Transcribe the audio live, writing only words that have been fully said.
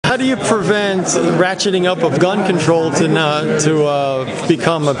do you prevent ratcheting up of gun control to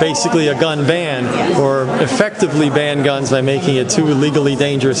become basically a gun ban, or effectively ban guns by making it too legally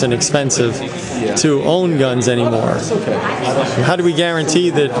dangerous and expensive to own guns anymore? How do we guarantee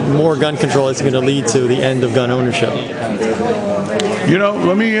that more gun control is going to lead to the end of gun ownership? You know,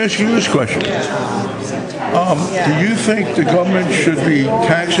 let me ask you this question. Do you think the government should be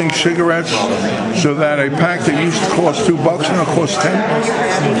taxing cigarettes so that a pack that used to cost $2 now costs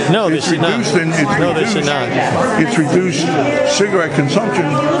 10? No, they should not. No, they should not. It's reduced cigarette consumption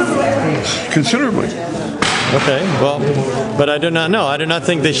considerably. Okay, well, but I do not know. I do not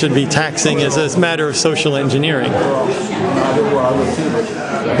think they should be taxing as a matter of social engineering.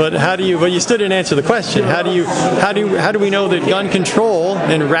 But how do you? Well, you still didn't answer the question. How do we know that gun control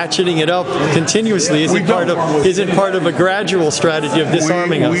and ratcheting it up continuously isn't part of a gradual strategy of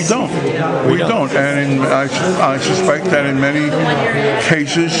disarming us? We don't. And I suspect that in many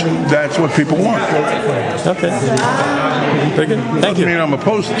cases that's what people want. Okay. Very good. Thank you. Doesn't mean I'm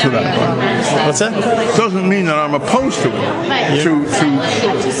opposed to that. What's that? Doesn't mean that I'm opposed to it. To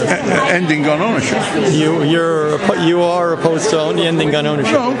ending gun ownership. You are opposed to ending gun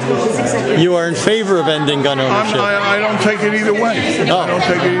ownership. No. You are in favor of ending gun ownership. I don't take it either way. Oh. I don't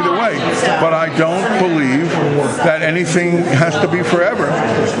take it either way. But I don't believe that anything has to be forever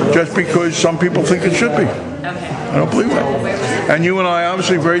just because some people think it should be. I don't believe that. And you and I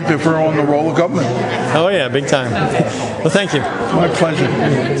obviously very differ on the role of government. Oh yeah, big time. Well, thank you. My pleasure.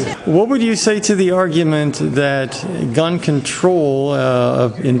 What would you say to the argument that gun control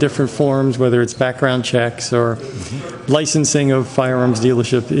in different forms, whether it's background checks or licensing of firearms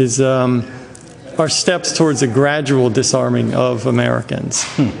dealership, are steps towards a gradual disarming of Americans?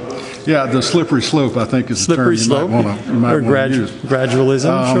 Yeah, the slippery slope, I think, is the term you might want to use.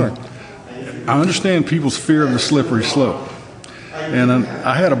 Gradualism, sure. I understand people's fear of the slippery slope. And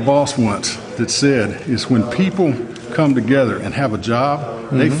I had a boss once that said, is when people come together and have a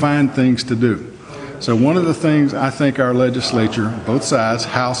job, they find things to do. So one of the things I think our legislature, both sides,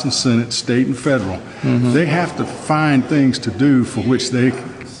 House and Senate, state and federal, they have to find things to do for which they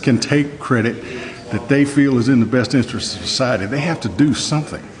can take credit that they feel is in the best interest of society. They have to do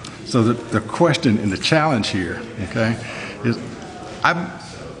something. So the question and the challenge here, okay, is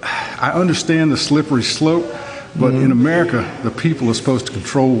I understand the slippery slope, but in America, the people are supposed to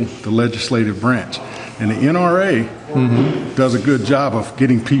control the legislative branch. And the NRA does a good job of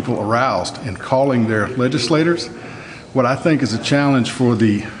getting people aroused and calling their legislators. What I think is a challenge for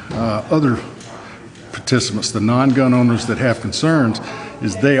the other participants, the non-gun owners that have concerns,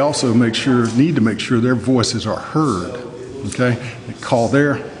 is they also need to make sure their voices are heard, okay? They call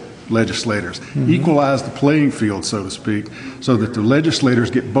their legislators, equalize the playing field, so to speak, so that the legislators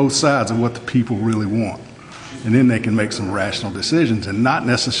get both sides of what the people really want. And then they can make some rational decisions and not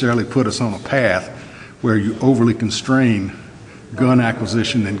necessarily put us on a path where you overly constrain gun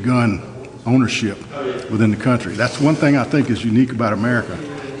acquisition and gun ownership within the country. That's one thing I think is unique about America,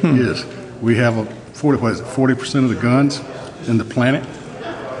 is we have 40% of the guns in the planet.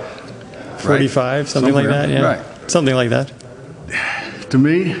 45, something like that, yeah. Right. Something like that. To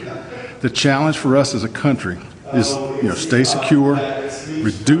me, the challenge for us as a country is, stay secure,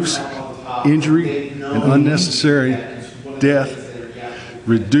 reduce injury and unnecessary death,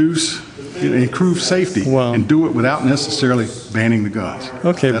 improve safety, and do it without necessarily banning the guns.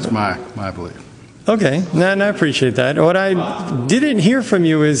 Okay. That's my belief. Okay, and I appreciate that. What I didn't hear from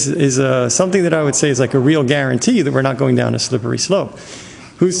you is something that I would say is like a real guarantee that we're not going down a slippery slope.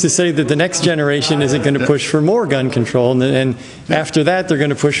 Who's to say that the next generation isn't going to push for more gun control, and after that they're going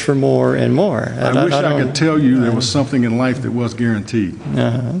to push for more and more? I wish I could tell you there was something in life that was guaranteed.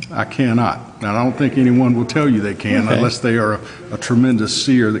 I cannot. And I don't think anyone will tell you they can unless they are a tremendous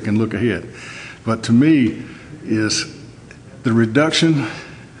seer that can look ahead. But to me, is the reduction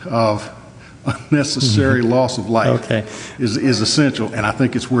of unnecessary loss of life is essential, and I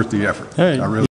think it's worth the effort. All right. I really